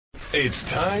It's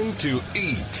time to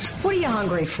eat. What are you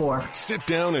hungry for? Sit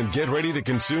down and get ready to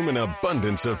consume an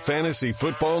abundance of fantasy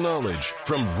football knowledge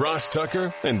from Ross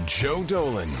Tucker and Joe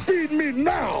Dolan. Feed me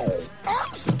now.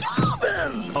 I'm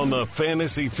starving. On the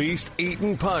Fantasy Feast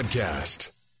Eatin'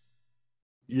 Podcast.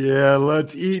 Yeah,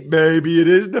 let's eat, baby. It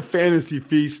is the Fantasy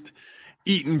Feast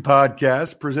Eatin'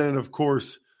 Podcast, presented, of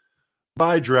course,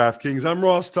 by DraftKings. I'm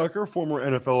Ross Tucker, former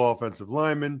NFL offensive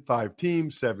lineman, 5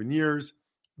 teams, 7 years.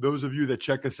 Those of you that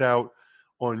check us out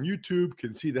on YouTube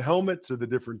can see the helmets of the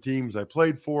different teams I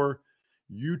played for.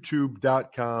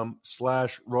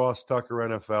 YouTube.com/Ross Tucker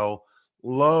NFL.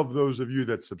 Love those of you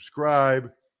that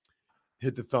subscribe.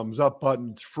 Hit the thumbs up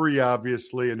button. It's free,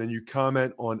 obviously. And then you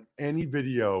comment on any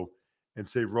video and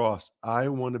say, Ross, I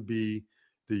want to be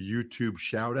the YouTube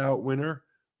shout out winner.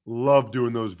 Love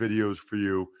doing those videos for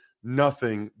you.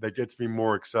 Nothing that gets me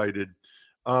more excited.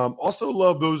 Also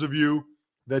love those of you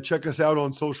that check us out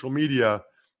on social media.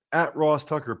 At Ross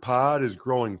Tucker Pod is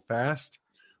growing fast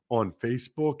on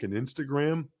Facebook and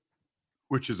Instagram,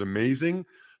 which is amazing.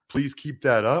 Please keep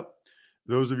that up.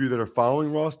 Those of you that are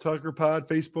following Ross Tucker Pod,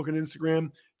 Facebook and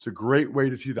Instagram, it's a great way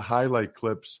to see the highlight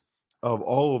clips of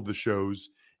all of the shows,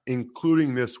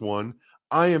 including this one.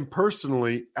 I am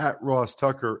personally at Ross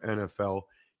Tucker NFL.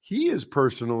 He is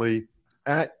personally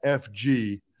at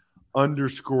FG_Dolan,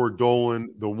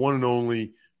 the one and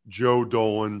only Joe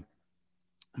Dolan,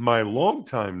 my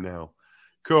longtime now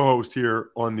co-host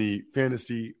here on the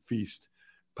Fantasy Feast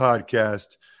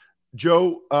podcast.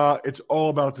 Joe, it's all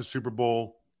about the Super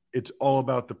Bowl. It's all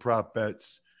about the prop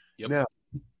bets. Yep. Now,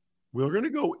 we're going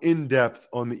to go in depth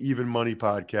on the Even Money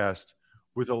podcast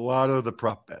with a lot of the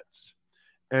prop bets.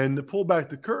 And to pull back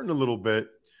the curtain a little bit,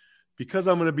 because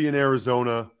I'm going to be in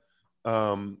Arizona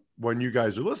when you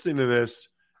guys are listening to this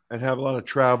and have a lot of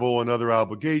travel and other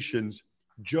obligations,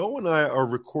 Joe and I are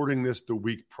recording this the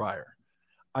week prior.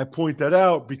 I point that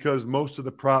out because most of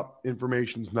the prop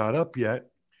information's not up yet.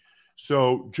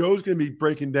 So Joe's going to be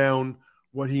breaking down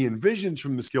what he envisions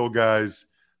from the skill guys,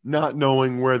 not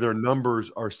knowing where their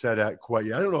numbers are set at quite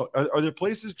yet. I don't know. Are there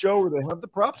places, Joe, where they have the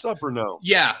props up or no?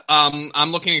 Yeah.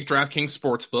 I'm looking at DraftKings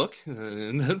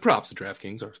Sportsbook. Props to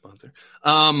DraftKings, our sponsor.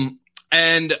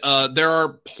 And there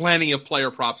are plenty of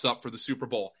player props up for the Super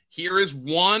Bowl. Here is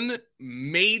one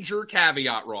major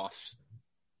caveat, Ross.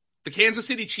 The Kansas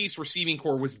City Chiefs receiving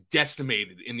core was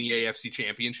decimated in the AFC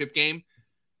Championship game.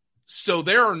 So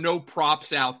there are no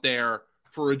props out there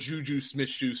for a Juju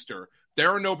Smith-Schuster. There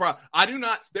are no props. I do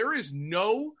not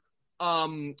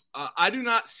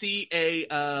see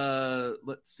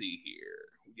let's see here.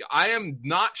 I am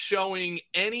not showing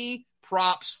any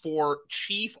props for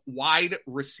Chief wide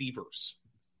receivers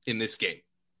in this game.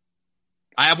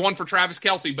 I have one for Travis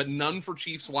Kelce, but none for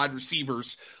Chiefs wide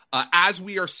receivers as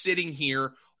we are sitting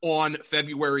here on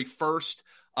February 1st.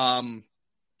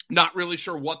 Not really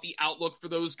sure what the outlook for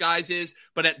those guys is,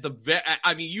 but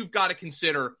you've got to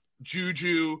consider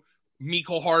Juju,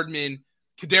 Mecole Hardman,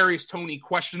 Kadarius Toney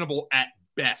questionable at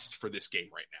best for this game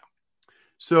right now.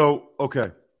 So,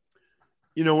 okay.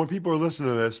 When people are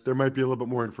listening to this, there might be a little bit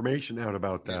more information out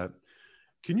about that.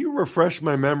 Can you refresh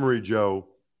my memory, Joe,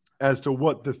 as to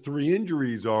what the 3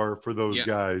 injuries are for those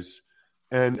guys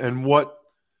and what,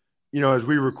 as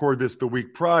we record this the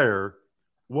week prior,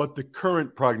 what the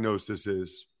current prognosis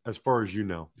is as far as you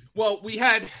know? Well, we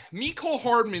had Mecole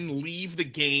Hardman leave the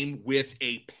game with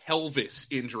a pelvis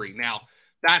injury. Now,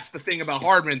 that's the thing about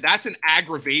Hardman. That's an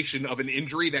aggravation of an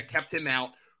injury that kept him out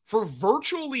for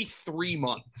virtually 3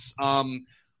 months.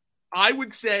 I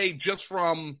would say, just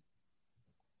from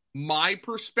my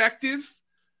perspective,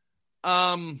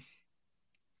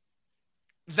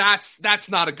 that's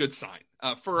not a good sign.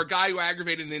 For a guy who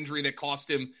aggravated an injury that cost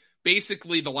him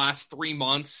basically the last 3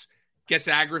 months, gets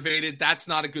aggravated, that's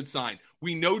not a good sign.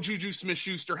 We know Juju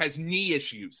Smith-Schuster has knee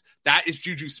issues. That is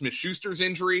Juju Smith-Schuster's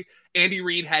injury. Andy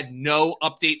Reid had no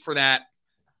update for that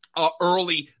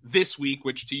early this week,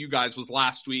 which to you guys was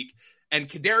last week. And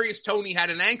Kadarius Toney had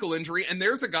an ankle injury, and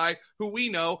there's a guy who we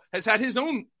know has had his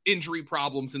own injury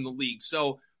problems in the league.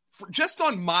 So just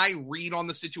on my read on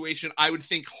the situation, I would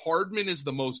think Hardman is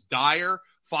the most dire,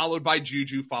 followed by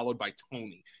Juju, followed by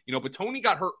Toney. But Toney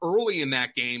got hurt early in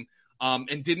that game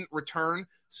and didn't return.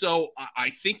 So I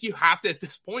think you have to, at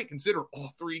this point, consider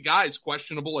all 3 guys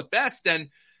questionable at best. And,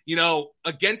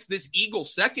 against this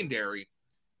Eagles secondary,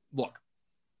 look,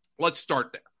 let's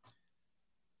start there.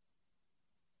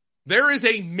 There is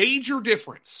a major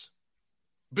difference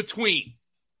between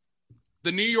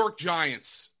the New York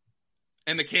Giants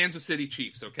and the Kansas City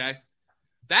Chiefs, okay?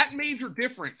 That major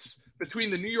difference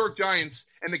between the New York Giants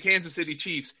and the Kansas City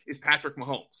Chiefs is Patrick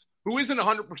Mahomes, who isn't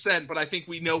 100%, but I think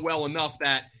we know well enough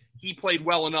that he played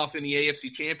well enough in the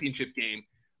AFC Championship game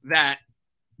that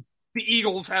the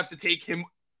Eagles have to take him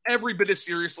every bit as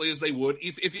seriously as they would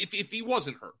if he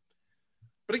wasn't hurt.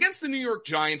 But against the New York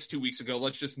Giants 2 weeks ago,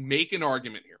 let's just make an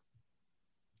argument here.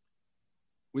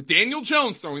 With Daniel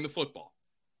Jones throwing the football,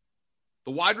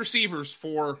 the wide receivers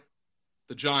for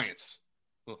the Giants,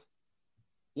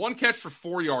 one catch for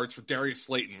 4 yards for Darius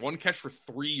Slayton, one catch for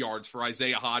 3 yards for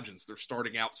Isaiah Hodgins, their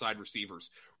starting outside receivers.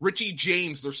 Richie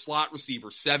James, their slot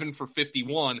receiver, 7 for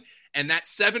 51. And that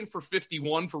 7 for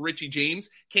 51 for Richie James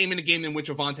came in a game in which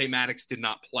Avonte Maddox did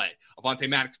not play. Avonte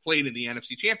Maddox played in the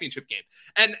NFC Championship game.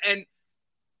 And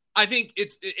I think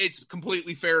it's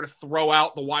completely fair to throw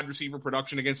out the wide receiver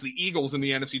production against the Eagles in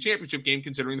the NFC Championship game,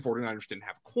 considering the 49ers didn't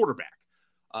have a quarterback.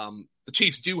 The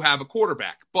Chiefs do have a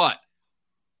quarterback, but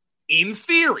in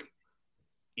theory,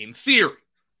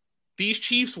 these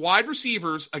Chiefs wide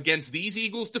receivers against these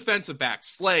Eagles defensive backs,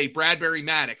 Slay, Bradbury,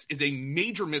 Maddox, is a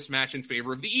major mismatch in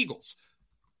favor of the Eagles.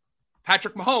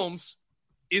 Patrick Mahomes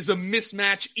is a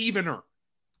mismatch evener.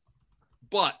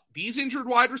 But these injured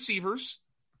wide receivers,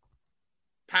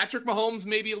 Patrick Mahomes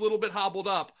may be a little bit hobbled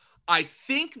up. I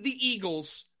think the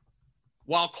Eagles,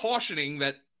 while cautioning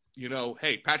that,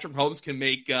 hey, Patrick Mahomes can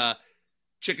make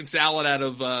chicken salad out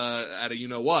of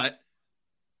you-know-what,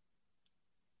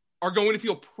 are going to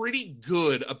feel pretty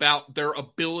good about their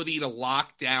ability to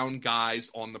lock down guys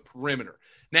on the perimeter.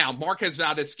 Now, Marquez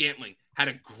Valdes-Scantling had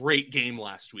a great game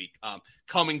last week,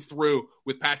 coming through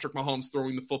with Patrick Mahomes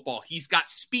throwing the football. He's got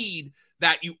speed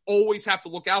that you always have to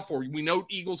look out for. We know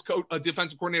Eagles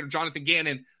defensive coordinator Jonathan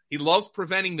Gannon, he loves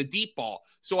preventing the deep ball.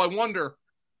 So I wonder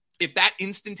if that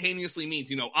instantaneously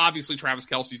means, obviously Travis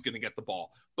Kelce's going to get the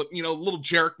ball, but, little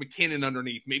Jerick McKinnon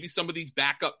underneath, maybe some of these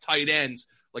backup tight ends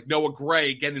like Noah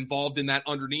Gray get involved in that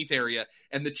underneath area.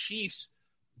 And the Chiefs,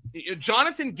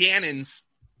 Jonathan Gannon's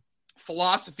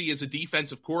philosophy as a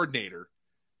defensive coordinator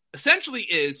essentially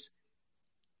is,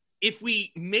 if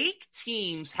we make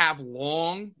teams have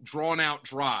long, drawn-out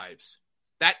drives,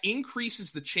 that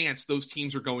increases the chance those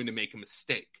teams are going to make a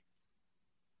mistake.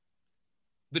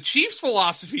 The Chiefs'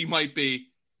 philosophy might be,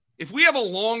 if we have a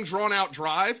long, drawn-out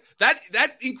drive, that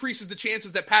increases the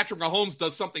chances that Patrick Mahomes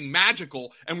does something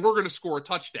magical and we're going to score a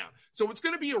touchdown. So it's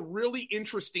going to be a really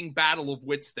interesting battle of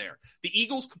wits there. The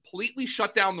Eagles completely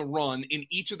shut down the run in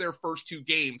each of their first 2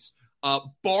 games,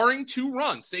 barring 2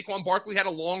 runs. Saquon Barkley had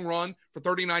a long run for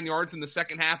 39 yards in the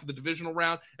second half of the divisional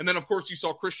round. And then, of course, you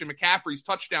saw Christian McCaffrey's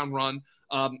touchdown run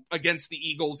against the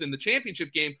Eagles in the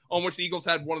championship game, on which the Eagles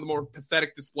had one of the more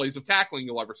pathetic displays of tackling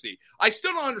you'll ever see. I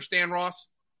still don't understand, Ross,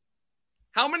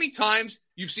 how many times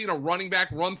you've seen a running back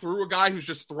run through a guy who's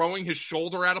just throwing his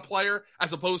shoulder at a player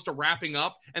as opposed to wrapping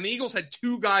up. And the Eagles had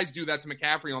 2 guys do that to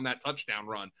McCaffrey on that touchdown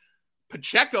run.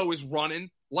 Pacheco is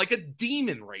running like a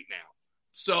demon right now.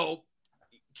 So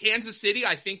Kansas City,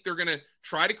 I think they're going to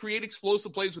try to create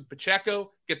explosive plays with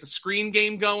Pacheco, get the screen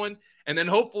game going, and then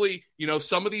hopefully,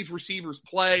 some of these receivers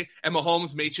play and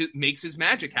Mahomes makes his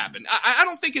magic happen. I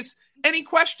don't think it's any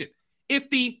question. If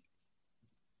the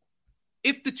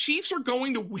Chiefs are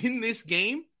going to win this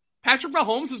game, Patrick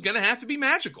Mahomes is going to have to be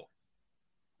magical.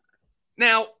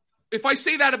 Now, if I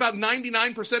say that about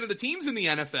 99% of the teams in the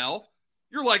NFL,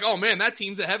 you're like, oh man, that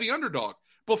team's a heavy underdog.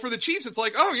 But for the Chiefs, it's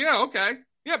like, oh yeah, okay.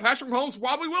 Yeah, Patrick Mahomes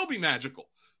probably will be magical.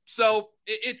 So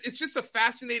it's just a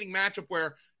fascinating matchup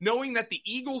where knowing that the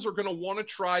Eagles are going to want to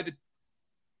try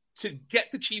to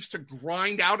get the Chiefs to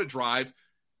grind out a drive,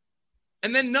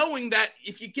 and then knowing that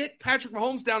if you get Patrick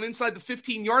Mahomes down inside the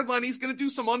 15-yard line, he's going to do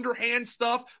some underhand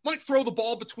stuff, might throw the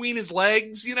ball between his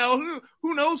legs. Who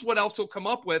knows what else he'll come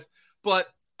up with. But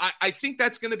I think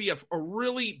that's going to be a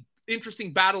really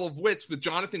interesting battle of wits with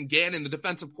Jonathan Gannon, the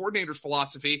defensive coordinator's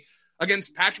philosophy,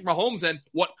 against Patrick Mahomes and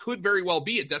what could very well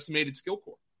be a decimated skill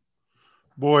core.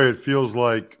 Boy, it feels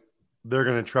like they're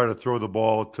going to try to throw the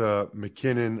ball to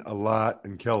McKinnon a lot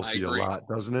and Kelce a lot,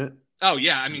 doesn't it? Oh,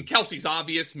 yeah. I mean, Kelce's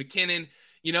obvious, McKinnon,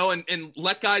 and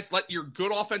let your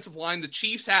good offensive line, the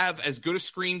Chiefs have as good a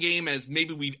screen game as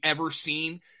maybe we've ever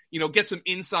seen. Get some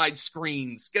inside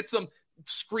screens, get some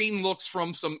screen looks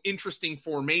from some interesting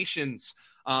formations,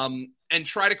 and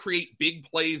try to create big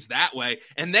plays that way,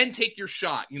 and then take your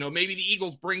shot. Maybe the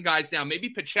Eagles bring guys down. Maybe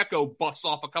Pacheco busts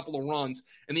off a couple of runs,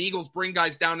 and the Eagles bring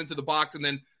guys down into the box, and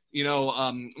then,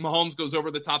 Mahomes goes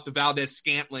over the top to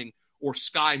Valdes-Scantling or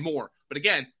Sky Moore. But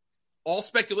again, all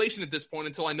speculation at this point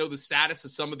until I know the status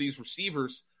of some of these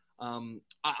receivers. I'm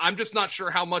just not sure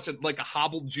how much like a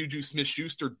hobbled Juju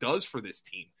Smith-Schuster does for this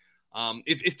team.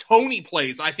 If Tony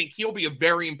plays, I think he'll be a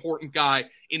very important guy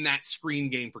in that screen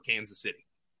game for Kansas City.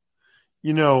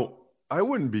 I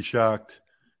wouldn't be shocked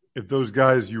if those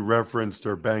guys you referenced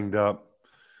are banged up.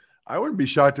 I wouldn't be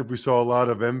shocked if we saw a lot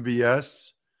of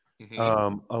MVS,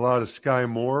 a lot of Sky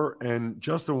Moore, and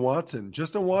Justin Watson.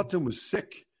 Justin Watson was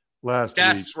sick last week.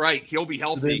 Yes, right. He'll be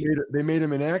healthy. They made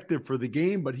him inactive for the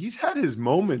game, but he's had his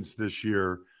moments this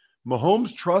year.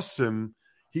 Mahomes trusts him.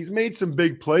 He's made some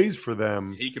big plays for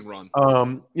them. He can run.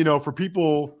 For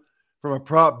people from a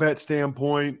prop bet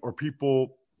standpoint or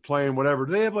people playing whatever,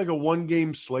 do they have like a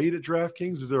one-game slate at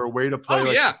DraftKings? Is there a way to play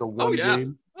the one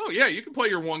game? Oh, yeah. You can play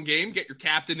your one game, get your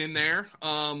captain in there.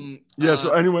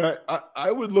 So anyway,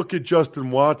 I would look at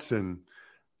Justin Watson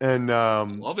and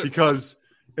because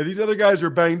if these other guys are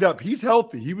banged up, he's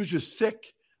healthy. He was just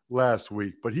sick last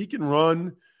week, but he can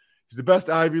run. He's the best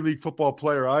Ivy League football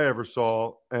player I ever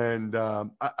saw, and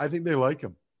I think they like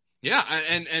him. Yeah,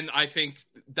 and I think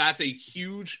that's a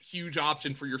huge, huge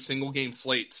option for your single game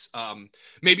slates.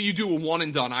 Maybe you do a one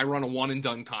and done. I run a one and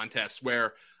done contest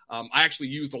where I actually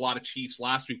used a lot of Chiefs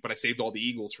last week, but I saved all the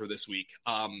Eagles for this week.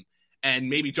 And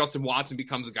maybe Justin Watson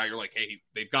becomes a guy you're like, hey,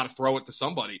 they've got to throw it to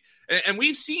somebody. And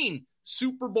we've seen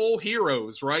Super Bowl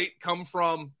heroes, right, come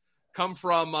from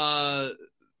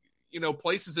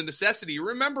places of necessity.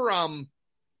 Remember,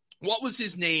 what was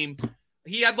his name?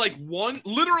 He had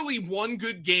literally one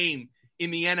good game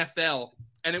in the NFL,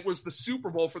 and it was the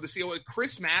Super Bowl for the Seahawks.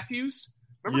 Chris Matthews.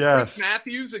 Remember Chris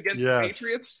Matthews against the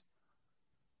Patriots?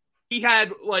 He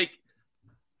had let's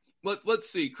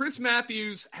see. Chris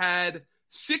Matthews had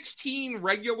 16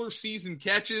 regular season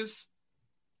catches,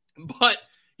 but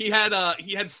he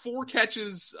had 4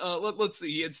 catches. Let's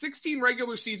see. He had 16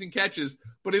 regular season catches,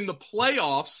 but in the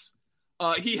playoffs,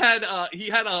 he had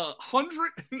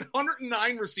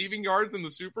 109 receiving yards in the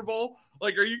Super Bowl.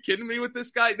 Like, are you kidding me with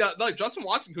this guy? No, Justin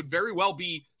Watson could very well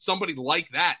be somebody like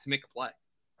that to make a play.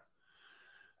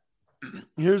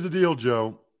 Here's the deal,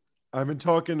 Joe. I've been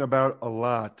talking about a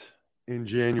lot in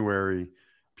January,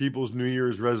 people's New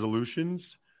Year's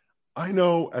resolutions. I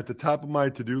know at the top of my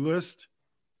to-do list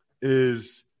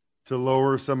is to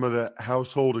lower some of the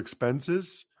household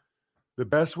expenses. The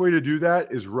best way to do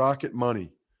that is Rocket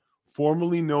Money,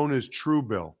 formerly known as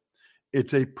Truebill.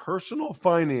 It's a personal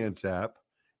finance app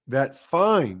that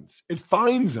finds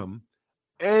them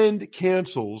and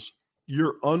cancels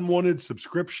your unwanted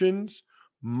subscriptions,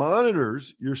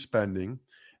 monitors your spending,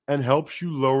 and helps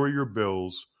you lower your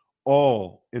bills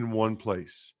all in one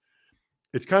place.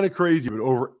 It's kind of crazy, but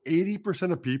over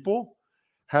 80% of people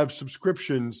have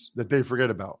subscriptions that they forget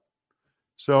about.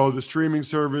 So the streaming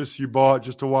service you bought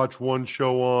just to watch one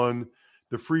show on,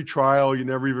 the free trial you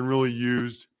never even really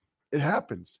used, it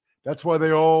happens. That's why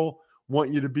they all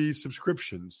want you to be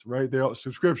subscriptions, right? They all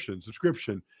subscription,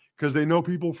 because they know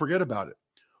people forget about it.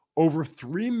 Over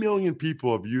 3 million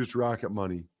people have used Rocket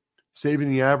Money,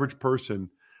 saving the average person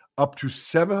up to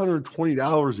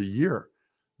 $720 a year.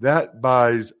 That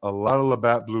buys a lot of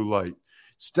Labatt Blue Light.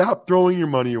 Stop throwing your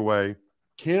money away,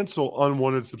 cancel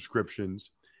unwanted subscriptions,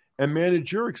 and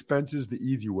manage your expenses the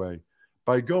easy way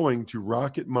by going to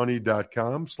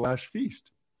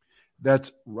rocketmoney.com/feast.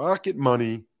 That's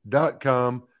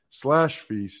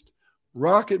rocketmoney.com/feast.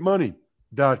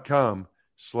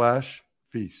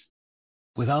 rocketmoney.com/feast.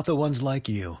 Without the ones like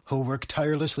you, who work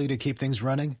tirelessly to keep things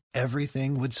running,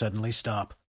 everything would suddenly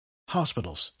stop.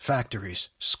 Hospitals, factories,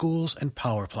 schools, and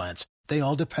power plants, they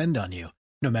all depend on you.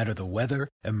 No matter the weather,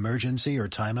 emergency, or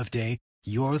time of day,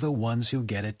 you're the ones who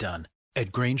get it done.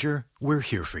 At Grainger, we're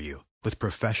here for you with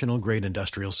professional-grade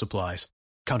industrial supplies.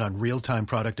 Count on real-time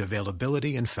product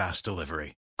availability and fast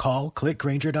delivery. Call, click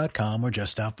Grainger.com, or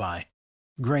just stop by.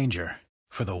 Grainger,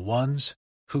 for the ones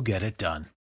who get it done.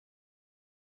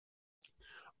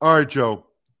 All right, Joe,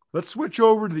 let's switch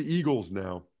over to the Eagles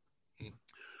now.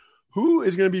 Who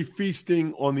is going to be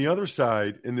feasting on the other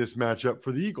side in this matchup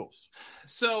for the Eagles?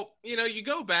 So, you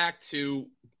go back to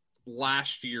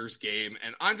last year's game,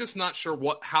 and I'm just not sure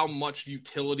how much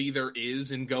utility there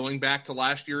is in going back to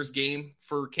last year's game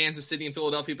for Kansas City and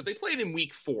Philadelphia, but they played in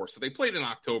week 4, so they played in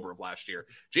October of last year.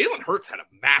 Jalen Hurts had a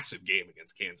massive game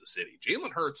against Kansas City.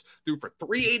 Jalen Hurts threw for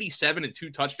 387 and 2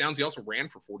 touchdowns. He also ran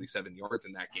for 47 yards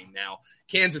in that game. Now,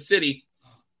 Kansas City,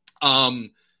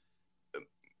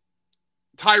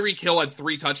 Tyreek Hill had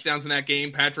 3 touchdowns in that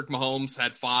game. Patrick Mahomes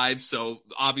had 5. So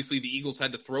obviously the Eagles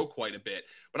had to throw quite a bit.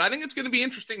 But I think it's going to be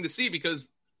interesting to see because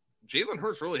Jalen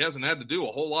Hurts really hasn't had to do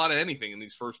a whole lot of anything in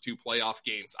these first 2 playoff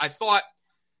games. I thought,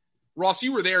 Ross,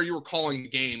 you were there. You were calling the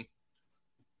game.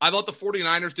 I thought the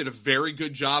 49ers did a very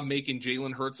good job making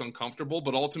Jalen Hurts uncomfortable,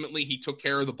 but ultimately he took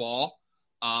care of the ball.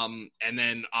 And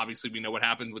then obviously we know what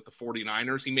happened with the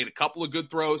 49ers. He made a couple of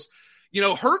good throws.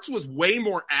 Hurts was way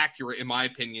more accurate, in my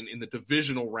opinion, in the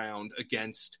divisional round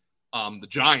against the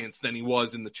Giants than he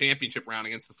was in the championship round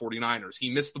against the 49ers. He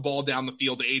missed the ball down the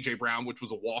field to A.J. Brown, which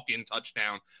was a walk-in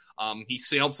touchdown. He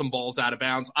sailed some balls out of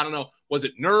bounds. I don't know. Was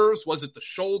it nerves? Was it the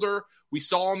shoulder? We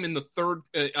saw him in the third.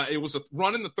 It was a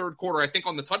run in the third quarter, I think,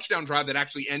 on the touchdown drive that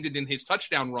actually ended in his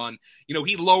touchdown run.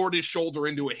 He lowered his shoulder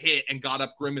into a hit and got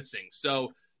up grimacing.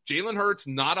 So Jalen Hurts,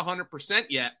 not 100%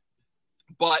 yet,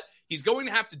 but he's going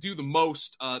to have to do the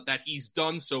most that he's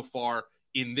done so far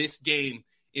in this game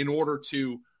in order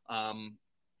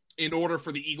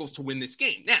for the Eagles to win this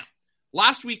game. Now,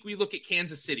 last week we look at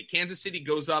Kansas City. Kansas City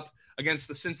goes up against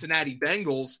the Cincinnati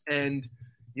Bengals, and,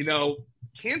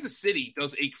 Kansas City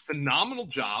does a phenomenal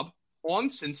job on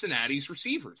Cincinnati's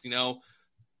receivers.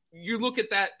 You look at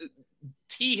that,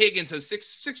 T. Higgins has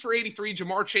 6 for 83,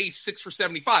 Jamar Chase 6 for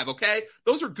 75, okay?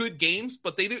 Those are good games,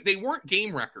 but they weren't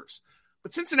game wreckers.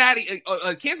 But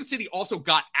Kansas City also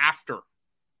got after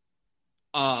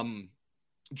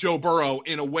Joe Burrow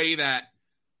in a way that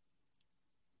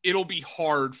it'll be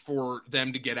hard for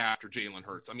them to get after Jalen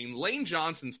Hurts. I mean, Lane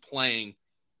Johnson's playing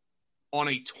on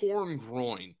a torn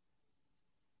groin,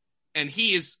 and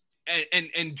he is, and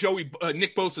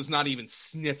Nick Bosa's not even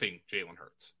sniffing Jalen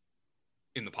Hurts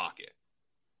in the pocket.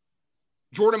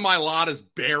 Jordan Mailata's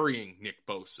burying Nick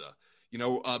Bosa.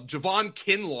 Javon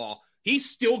Kinlaw, he's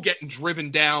still getting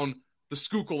driven down the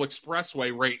Schuylkill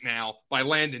Expressway right now by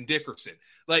Landon Dickerson.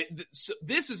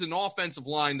 This is an offensive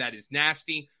line that is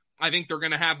nasty. I think they're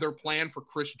going to have their plan for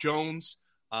Chris Jones.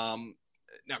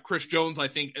 Now, Chris Jones, I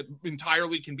think,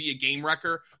 entirely can be a game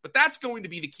wrecker, but that's going to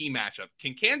be the key matchup.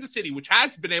 Can Kansas City, which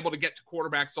has been able to get to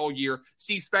quarterbacks all year,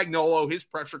 Steve Spagnuolo, his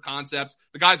pressure concepts,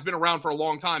 the guy's been around for a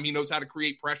long time. He knows how to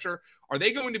create pressure. Are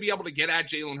they going to be able to get at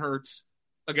Jalen Hurts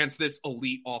against this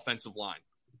elite offensive line?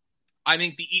 I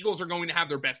think the Eagles are going to have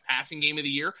their best passing game of the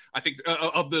year. I think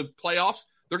of the playoffs,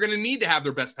 they're going to need to have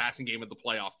their best passing game of the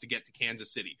playoffs to get to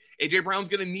Kansas City. A.J. Brown's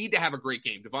going to need to have a great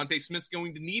game. Devontae Smith's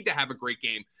going to need to have a great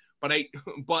game. But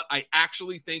I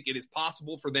actually think it is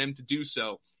possible for them to do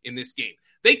so in this game.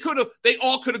 They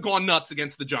all could have gone nuts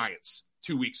against the Giants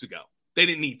 2 weeks ago. They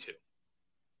didn't need to.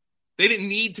 They didn't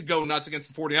need to go nuts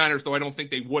against the 49ers, though I don't think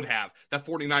they would have. That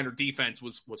 49er defense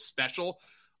was special.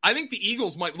 I think the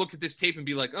Eagles might look at this tape and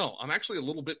be like, oh, I'm actually a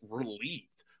little bit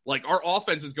relieved. Like, our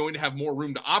offense is going to have more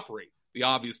room to operate.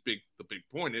 The big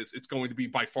point is it's going to be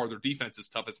by far their defense's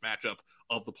toughest matchup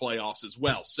of the playoffs as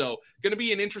well. So going to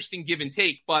be an interesting give and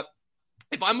take. But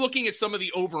if I'm looking at some of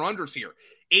the over-unders here,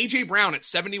 A.J. Brown at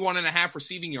 71.5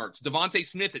 receiving yards, Devontae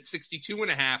Smith at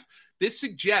 62.5, this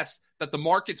suggests that the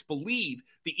markets believe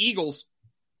the Eagles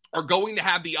are going to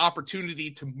have the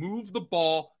opportunity to move the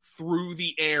ball through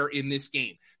the air in this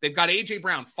game. They've got A.J.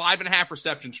 Brown, 5.5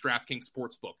 receptions, DraftKings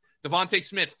Sportsbook. Devontae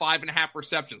Smith, 5.5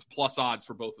 receptions, plus odds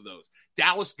for both of those.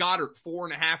 Dallas Goedert,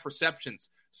 4.5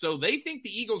 receptions. So they think the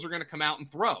Eagles are going to come out and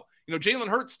throw. Jalen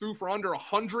Hurts threw for under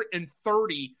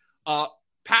 130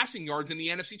 passing yards in the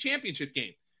NFC Championship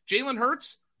game. Jalen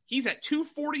Hurts, he's at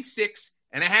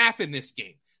 246.5 in this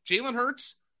game. Jalen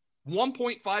Hurts,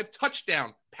 1.5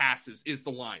 touchdown passes is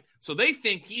the line. So they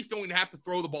think he's going to have to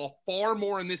throw the ball far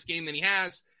more in this game than he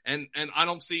has, and I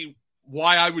don't see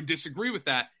why I would disagree with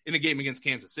that in a game against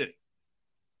Kansas City.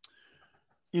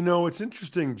 It's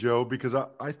interesting, Joe, because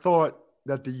I thought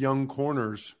that the young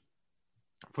corners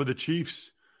for the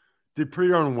Chiefs did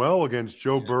pretty darn well against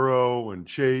Joe Burrow and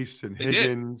Chase and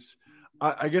Higgins.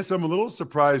 I guess I'm a little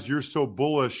surprised you're so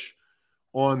bullish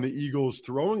on the Eagles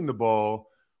throwing the ball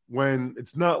when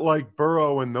it's not like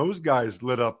Burrow and those guys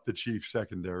lit up the Chiefs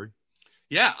secondary.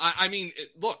 Yeah, I mean,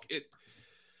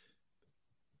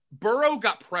 Burrow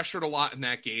got pressured a lot in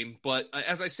that game, but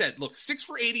as I said, 6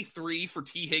 for 83 for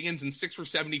T. Higgins and 6 for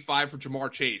 75 for Jamar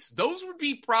Chase. Those would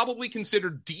be probably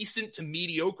considered decent to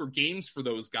mediocre games for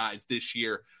those guys this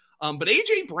year. But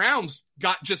A.J. Brown's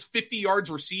got just 50 yards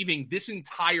receiving this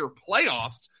entire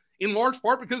playoffs, in large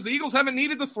part because the Eagles haven't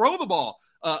needed to throw the ball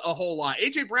a whole lot.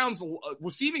 A.J. Brown's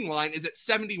receiving line is at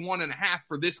 71.5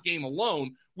 for this game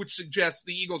alone, which suggests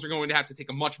the Eagles are going to have to take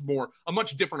a much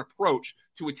different approach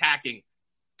to attacking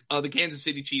the Kansas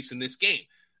City Chiefs in this game.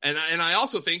 And I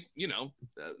also think,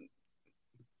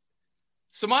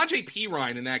 Samaje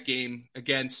Perine in that game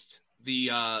against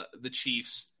the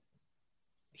Chiefs,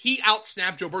 he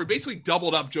outsnapped Joe Burrow, basically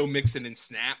doubled up Joe Mixon in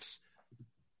snaps.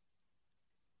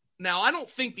 Now, I don't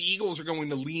think the Eagles are going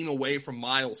to lean away from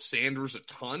Miles Sanders a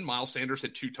ton. Miles Sanders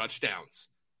had 2 touchdowns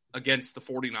against the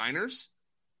 49ers.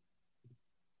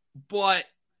 But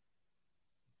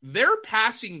their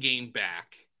passing game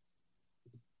back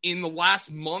in the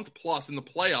last month plus in the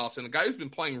playoffs, and the guy who's been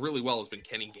playing really well has been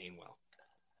Kenny Gainwell.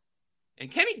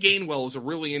 And Kenny Gainwell is a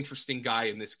really interesting guy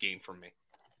in this game for me.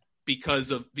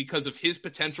 because of his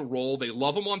potential role. They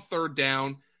love him on third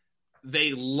down.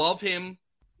 They love him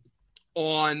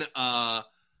in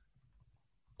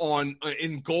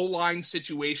goal line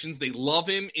situations. They love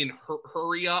him in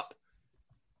hurry up.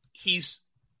 He's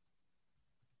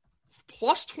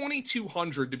plus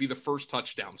 2,200 to be the first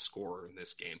touchdown scorer in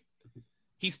this game.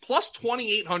 He's plus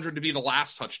 2,800 to be the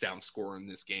last touchdown scorer in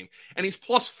this game. And he's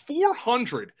plus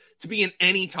 400 to be an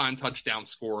anytime touchdown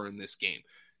scorer in this game.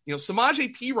 You know,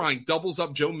 Samaje Perine doubles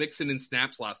up Joe Mixon in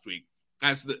snaps last week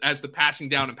as the passing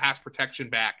down and pass protection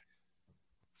back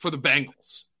for the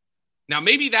Bengals. Now,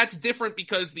 maybe that's different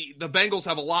because the Bengals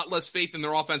have a lot less faith in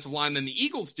their offensive line than the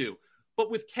Eagles do.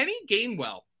 But with Kenny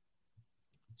Gainwell,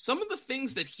 some of the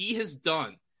things that he has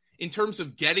done in terms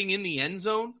of getting in the end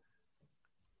zone,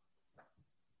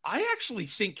 I actually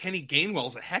think Kenny Gainwell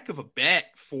is a heck of a bet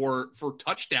for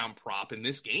touchdown prop in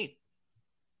this game.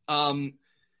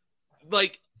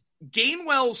 Like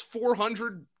Gainwell's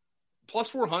 400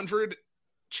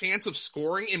 chance of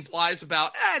scoring implies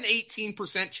about an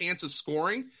 18% chance of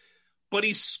scoring, but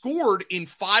he's scored in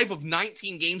 5 of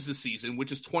 19 games this season,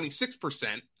 which is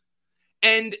 26%.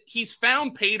 And he's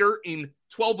found Pater in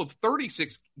 12 of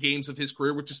 36 games of his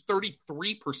career, which is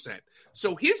 33%.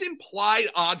 So his implied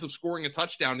odds of scoring a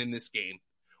touchdown in this game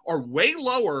are way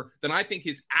lower than I think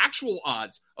his actual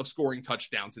odds of scoring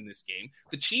touchdowns in this game.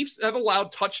 The Chiefs have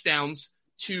allowed touchdowns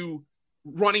to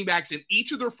running backs in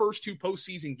each of their first 2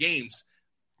 postseason games.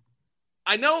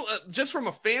 I know just from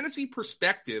a fantasy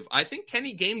perspective, I think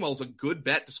Kenny Gainwell is a good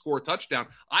bet to score a touchdown.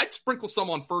 I'd sprinkle some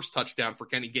on first touchdown for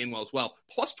Kenny Gainwell as well.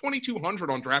 Plus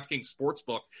 2,200 on DraftKings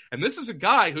Sportsbook. And this is a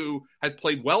guy who has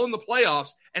played well in the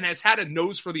playoffs and has had a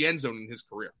nose for the end zone in his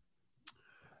career.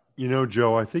 You know,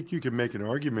 Joe, I think you can make an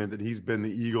argument that he's been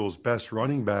the Eagles' best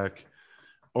running back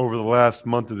over the last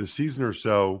month of the season or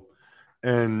so.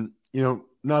 And, you know,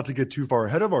 not to get too far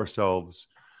ahead of ourselves,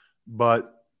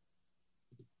 but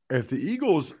if the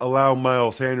Eagles allow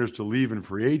Miles Sanders to leave in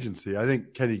free agency, I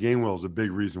think Kenny Gainwell is a big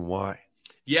reason why.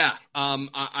 Yeah,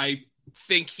 I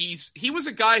think he was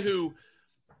a guy who,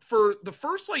 for the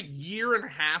first year and a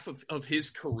half of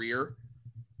his career,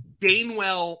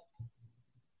 Gainwell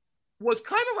was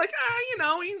kind of like,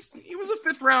 he was a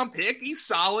 5th round pick. He's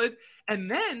solid. And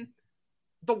then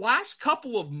the last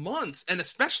couple of months, and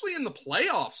especially in the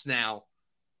playoffs now,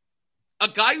 a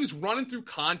guy who's running through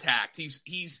contact.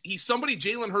 He's somebody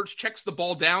Jalen Hurts checks the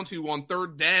ball down to on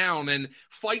third down and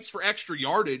fights for extra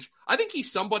yardage. I think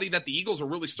he's somebody that the Eagles are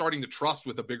really starting to trust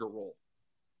with a bigger role.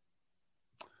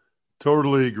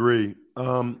 Totally agree.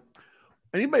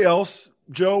 Anybody else,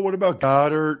 Joe? What about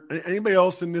Goddard? Anybody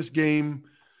else in this game,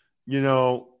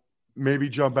 maybe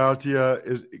jump out to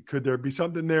you? Could there be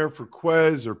something there for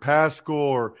Quez or Pascal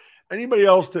or anybody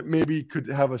else that maybe could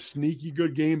have a sneaky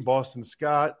good game? Boston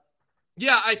Scott?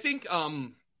 Yeah, I think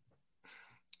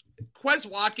Quez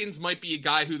Watkins might be a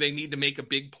guy who they need to make a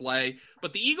big play,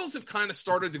 but the Eagles have kind of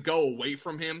started to go away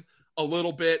from him a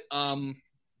little bit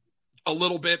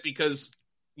because,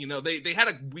 they had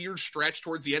a weird stretch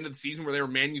towards the end of the season where they were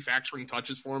manufacturing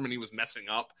touches for him and he was messing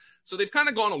up. So they've kind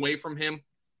of gone away from him.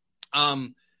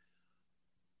 I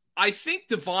think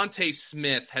Devontae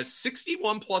Smith has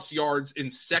 61 plus yards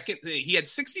he had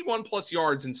 61 plus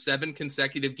yards in 7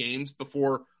 consecutive games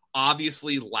before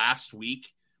obviously last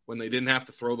week when they didn't have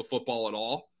to throw the football at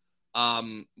all,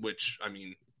 which,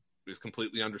 is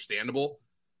completely understandable.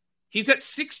 He's at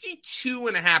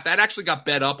 62.5. That actually got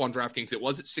bet up on DraftKings. It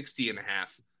was at 60.5.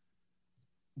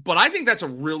 But I think that's a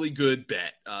really good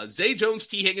bet. Zay Jones,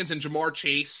 T. Higgins, and Jamar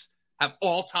Chase have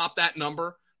all topped that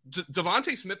number.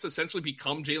 Devontae Smith essentially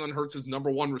become Jalen Hurts' number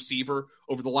 1 receiver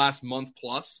over the last month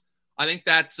plus. I think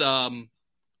that's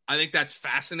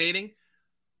fascinating.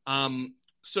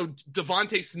 So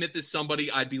Devontae Smith is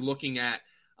somebody I'd be looking at.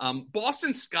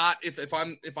 Boston Scott, if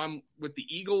I'm with the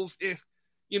Eagles,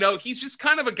 he's just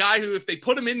kind of a guy who, if they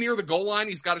put him in near the goal line,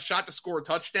 he's got a shot to score a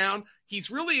touchdown.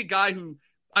 He's really a guy who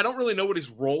I don't really know what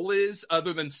his role is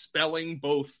other than spelling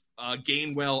both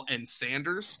Gainwell and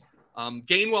Sanders.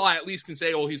 Gainwell, I at least can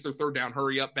say, he's their third down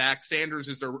hurry up back. Sanders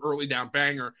is their early down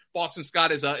banger. Boston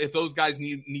Scott is if those guys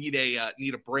need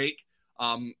a break.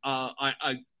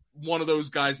 One of those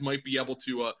guys might be able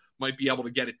to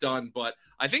get it done. But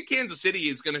I think Kansas City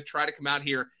is going to try to come out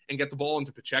here and get the ball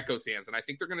into Pacheco's hands. And I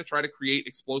think they're going to try to create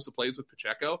explosive plays with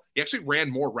Pacheco. He actually ran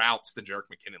more routes than Jerick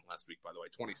McKinnon last week, by the way,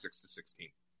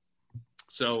 26-16.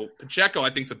 So Pacheco, I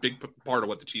think, is a big part of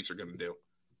what the Chiefs are going to do.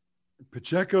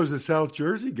 Pacheco's a South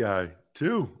Jersey guy,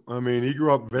 too. He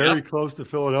grew up very close to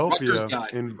Philadelphia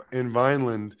in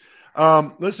Vineland.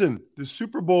 Listen, the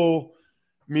Super Bowl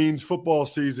means football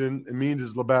season. It means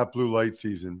it's Labatt Blue Light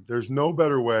season. There's no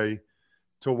better way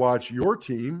to watch your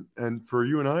team, and for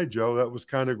you and I, Joe, that was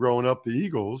kind of growing up, the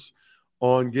Eagles,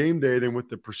 on game day than with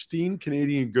the pristine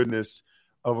Canadian goodness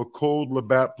of a cold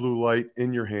Labatt Blue Light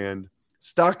in your hand.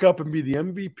 Stock up and be the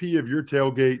MVP of your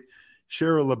tailgate.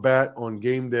 Share a Labatt on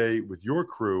game day with your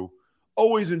crew.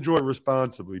 Always enjoy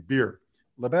responsibly. Beer,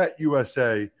 Labatt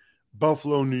USA,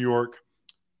 Buffalo, New York.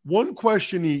 One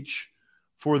question each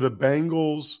for the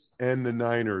Bengals and the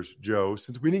Niners, Joe,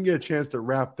 since we didn't get a chance to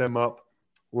wrap them up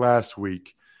last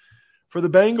week. For the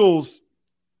Bengals,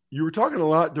 you were talking a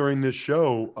lot during this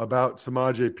show about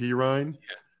Samaje Perine.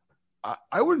 Yeah.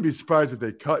 I wouldn't be surprised if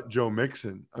they cut Joe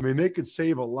Mixon. I mean, they could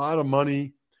save a lot of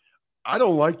money. I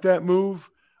don't like that move.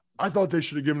 I thought they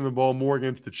should have given him the ball more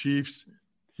against the Chiefs.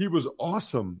 He was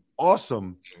awesome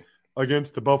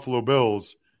against the Buffalo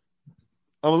Bills.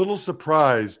 I'm a little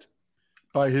surprised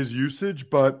by his usage,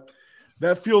 but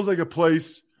that feels like a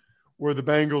place where the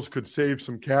Bengals could save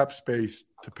some cap space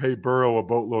to pay Burrow a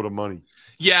boatload of money.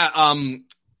 Yeah,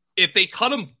 if they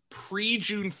cut him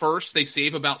pre-June 1st, they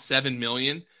save about $7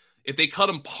 million. If they cut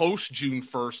him post-June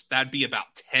 1st, that'd be about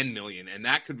 $10 million.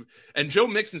 And Joe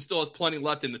Mixon still has plenty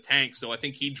left in the tank, so I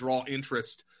think he'd draw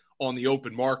interest on the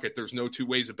open market. There's no two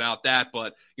ways about that.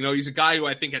 But, he's a guy who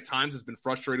I think at times has been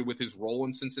frustrated with his role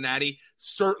in Cincinnati.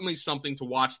 Certainly something to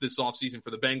watch this offseason for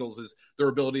the Bengals is their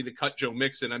ability to cut Joe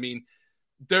Mixon. I mean,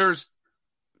 there's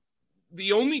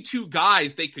the only two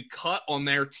guys they could cut on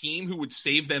their team who would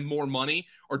save them more money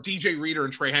are DJ Reader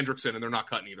and Trey Hendrickson, and they're not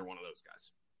cutting either one of those guys.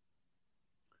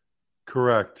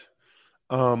 Correct.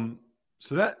 So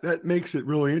that makes it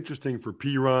really interesting for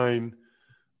Perine.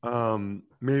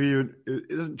 Maybe it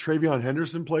doesn't Travion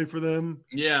Henderson play for them?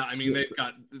 Yeah, I mean, they've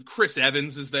got Chris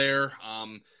Evans is there.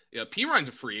 Perine's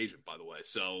a free agent, by the way.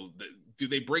 So do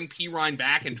they bring Perine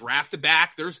back and draft it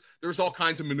back? There's all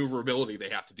kinds of maneuverability they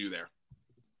have to do there.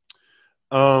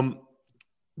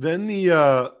 Then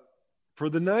for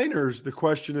the Niners, the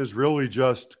question is really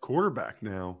just quarterback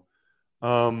now.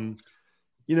 The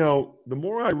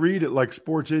more I read it, like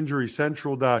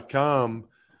sportsinjurycentral.com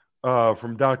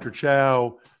from Dr.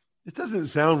 Chow, it doesn't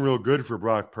sound real good for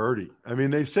Brock Purdy. I mean,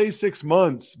 they say 6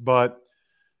 months, but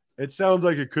it sounds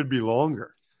like it could be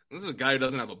longer. This is a guy who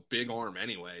doesn't have a big arm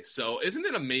anyway. So isn't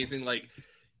it amazing? Like,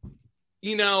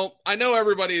 I know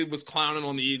everybody was clowning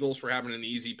on the Eagles for having an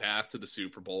easy path to the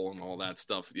Super Bowl and all that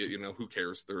stuff. Who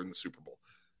cares? They're in the Super Bowl.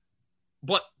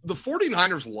 But the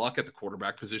 49ers' luck at the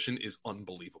quarterback position is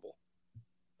unbelievable.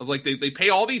 I was like, they pay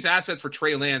all these assets for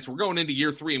Trey Lance. We're going into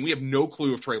year 3, and we have no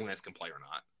clue if Trey Lance can play or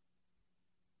not.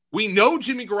 We know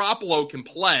Jimmy Garoppolo can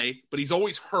play, but he's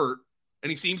always hurt, and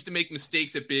he seems to make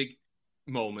mistakes at big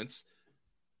moments.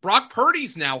 Brock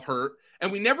Purdy's now hurt,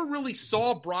 and we never really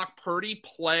saw Brock Purdy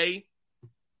play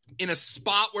in a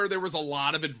spot where there was a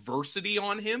lot of adversity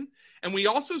on him. And we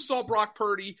also saw Brock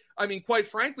Purdy, I mean, quite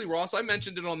frankly, Ross, I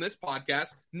mentioned it on this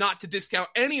podcast, not to discount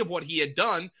any of what he had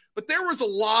done, but there was a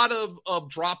lot of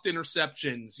dropped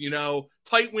interceptions,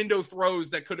 tight window throws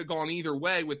that could have gone either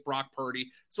way with Brock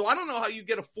Purdy. So I don't know how you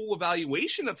get a full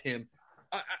evaluation of him.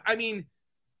 I mean,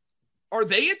 are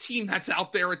they a team that's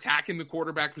out there attacking the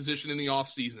quarterback position in the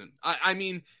offseason? I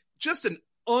mean, just an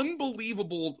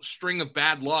unbelievable string of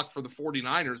bad luck for the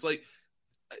 49ers. Like,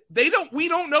 we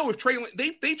don't know if Trey Lance,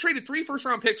 they traded 3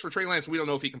 first-round picks for Trey Lance. We don't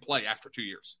know if he can play after 2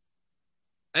 years.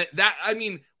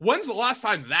 When's the last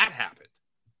time that happened?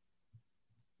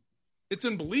 It's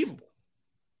unbelievable.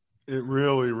 It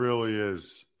really, really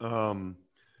is. But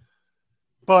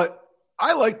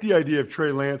I like the idea of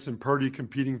Trey Lance and Purdy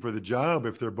competing for the job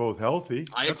if they're both healthy.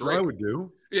 That's what I would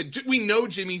do. Yeah, we know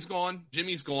Jimmy's gone.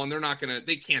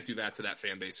 They can't do that to that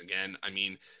fan base again. I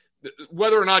mean,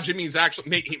 whether or not Jimmy's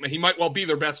actually, he might well be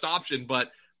their best option,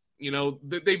 but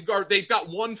they've got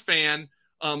one fan.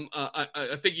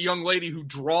 I think a young lady who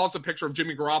draws a picture of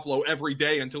Jimmy Garoppolo every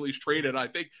day until he's traded. I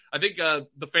think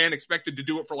the fan expected to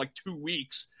do it for like 2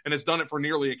 weeks and has done it for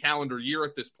nearly a calendar year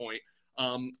at this point.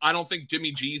 I don't think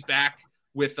Jimmy G's back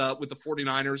with the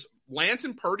 49ers. Lance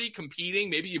and Purdy competing.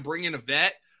 Maybe you bring in a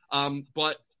vet,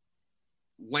 but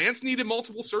Lance needed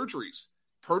multiple surgeries.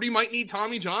 Purdy might need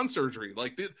Tommy John surgery.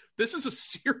 Like, this is a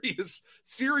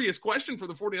serious question for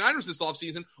the 49ers this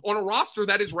offseason on a roster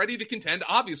that is ready to contend,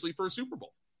 obviously, for a Super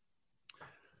Bowl.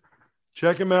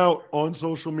 Check him out on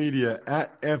social media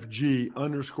at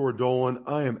FG_Dolan.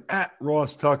 I am at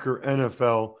Ross Tucker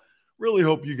NFL. Really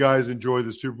hope you guys enjoy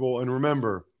the Super Bowl. And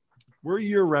remember, we're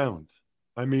year-round.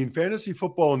 I mean, fantasy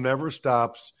football never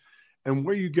stops. And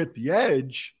where you get the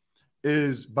edge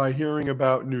is by hearing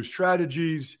about new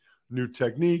strategies, new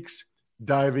techniques,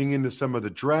 diving into some of the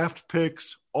draft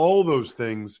picks, all those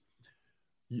things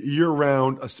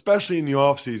year-round, especially in the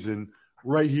offseason,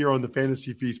 right here on the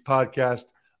Fantasy Feast podcast.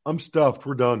 I'm stuffed.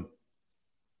 We're done.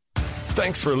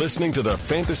 Thanks for listening to the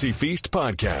Fantasy Feast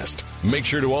podcast. Make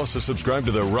sure to also subscribe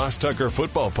to the Ross Tucker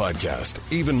Football Podcast,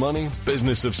 Even Money,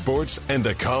 Business of Sports, and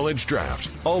the College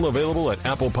Draft. All available at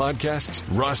Apple Podcasts,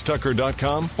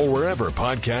 rosstucker.com, or wherever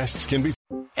podcasts can be.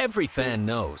 Every fan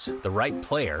knows the right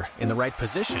player in the right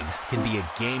position can be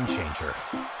a game changer.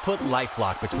 Put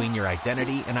LifeLock between your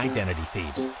identity and identity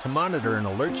thieves to monitor and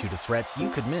alert you to threats you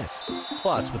could miss.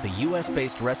 Plus, with a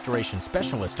U.S.-based restoration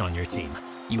specialist on your team,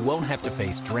 you won't have to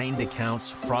face drained accounts,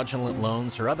 fraudulent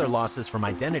loans, or other losses from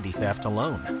identity theft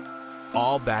alone.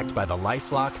 All backed by the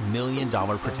LifeLock $1 Million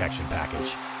Protection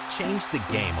Package. Change the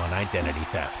game on identity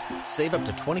theft. Save up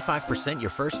to 25%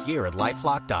 your first year at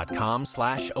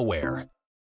LifeLock.com/aware.